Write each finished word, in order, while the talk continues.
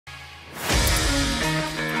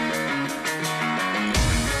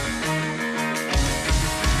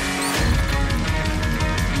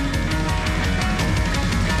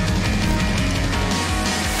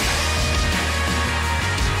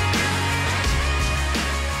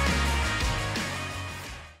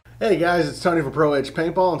Hey guys, it's Tony from Pro Edge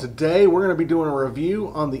Paintball, and today we're going to be doing a review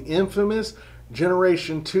on the infamous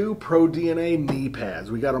Generation 2 Pro DNA knee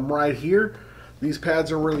pads. We got them right here. These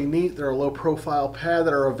pads are really neat. They're a low profile pad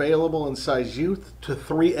that are available in size youth to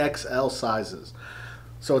 3XL sizes.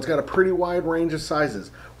 So it's got a pretty wide range of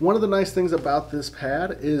sizes. One of the nice things about this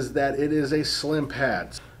pad is that it is a slim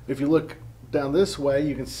pad. If you look down this way,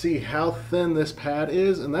 you can see how thin this pad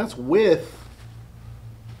is, and that's with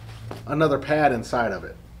another pad inside of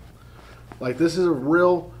it. Like, this is a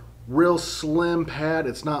real slim pad.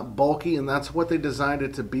 It's not bulky, and that's what they designed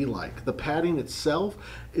it to be like. The padding itself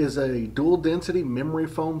is a dual density memory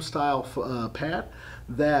foam style pad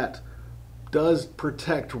that does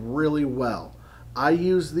protect really well. I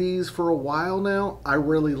use these for a while now. I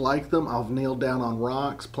really like them. I've kneeled down on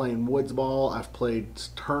rocks playing woods ball. I've played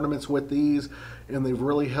tournaments with these, and they've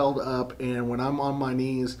really held up. And when I'm on my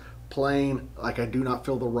knees playing, like, I do not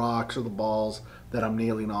feel the rocks or the balls that I'm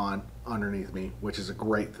kneeling on underneath me, which is a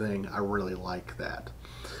great thing. I really like that.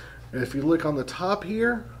 And if you look on the top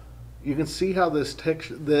here, you can see how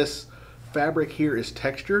this fabric here is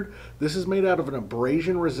textured. This is made out of an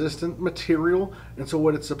abrasion resistant material, and so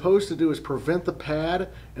what it's supposed to do is prevent the pad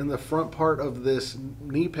and the front part of this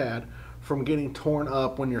knee pad from getting torn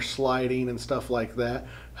up when you're sliding and stuff like that,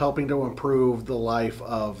 helping to improve the life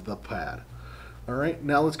of the pad. All right,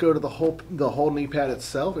 now let's go to the whole knee pad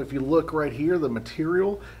itself. If you look right here, the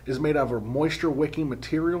material is made out of a moisture wicking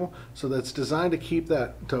material, so that's designed to keep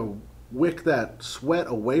to wick that sweat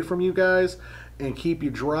away from you guys and keep you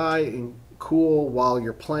dry and cool while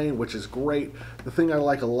you're playing, which is great. The thing I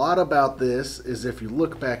like a lot about this is if you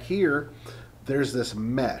look back here, there's this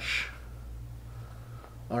mesh.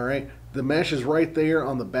 All right, the mesh is right there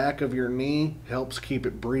on the back of your knee, helps keep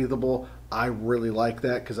it breathable. I really like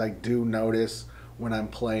that because I do notice when I'm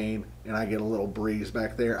playing and I get a little breeze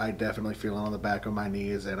back there, I definitely feel it on the back of my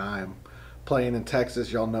knees. And I'm playing in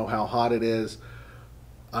Texas, y'all know how hot it is.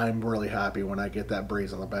 I'm really happy when I get that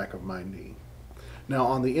breeze on the back of my knee. Now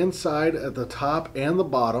on the inside, at the top and the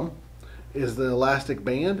bottom, is the elastic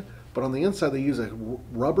band, but on the inside they use a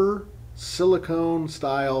rubber silicone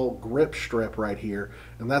style grip strip right here,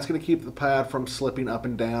 and that's going to keep the pad from slipping up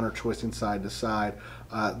and down or twisting side to side.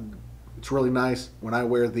 It's really nice. When I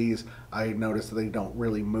wear these, I notice that they don't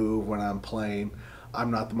really move when I'm playing.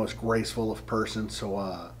 I'm not the most graceful of person,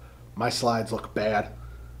 so my slides look bad.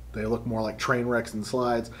 They look more like train wrecks than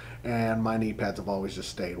slides, and my knee pads have always just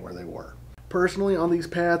stayed where they were. Personally, on these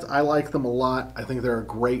pads, I like them a lot. I think they're a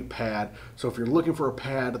great pad. So if you're looking for a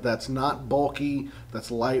pad that's not bulky,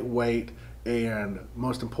 that's lightweight, and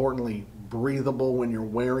most importantly, breathable when you're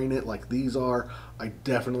wearing it like these are, I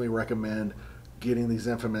definitely recommend getting these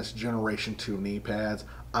infamous Generation 2 knee pads.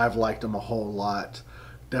 I've liked them a whole lot.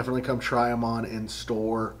 Definitely come try them on in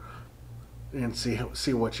store and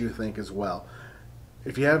see what you think as well.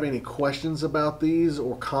 If you have any questions about these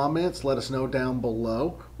or comments, let us know down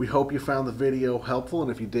below. We hope you found the video helpful, and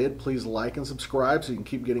if you did, please like and subscribe so you can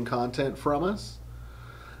keep getting content from us.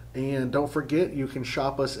 And don't forget, you can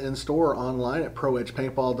shop us in store or online at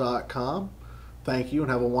proedgepaintball.com. Thank you and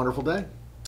have a wonderful day.